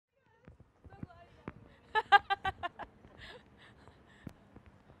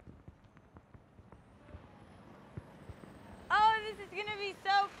gonna be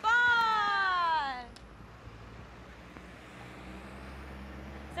so fun!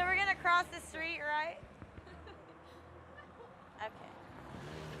 So we're gonna cross the street, right? Okay.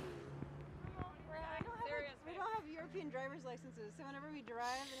 We don't have European driver's licenses, so whenever we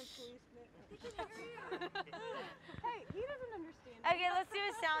drive and a police... Hey, he doesn't understand. Okay, let's do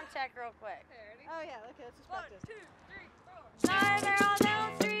a sound check real quick. Oh yeah, okay, let's just practice. 1, 2, 3, 4. Neither on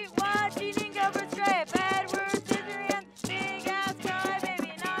Elm Street, watching and go for straight. Edward Scissorhands, big ass cry,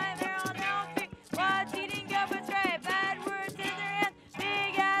 baby. Neither on Elm Street, watching and go for straight. Edward Scissorhands,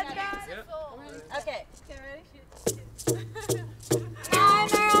 big ass cry. Okay. Okay, ready?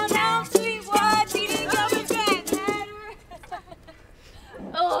 Neither on Elm Street, watching and go for straight.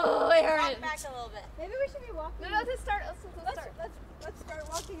 Oh, it hurt. Back a little bit. Maybe we should be walking. No, let's start. Let's start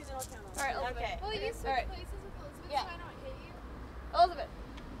walking and then I'll count on. All right, Elizabeth. Okay. Well, you switch places with Elizabeth Yeah. so I don't hit you. Elizabeth.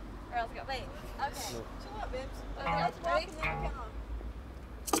 All right, let's go. Wait. Okay. Chill out, babes. Okay, Let's walk ready? and then I'll count on.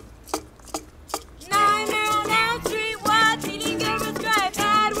 Neither on Elm Street.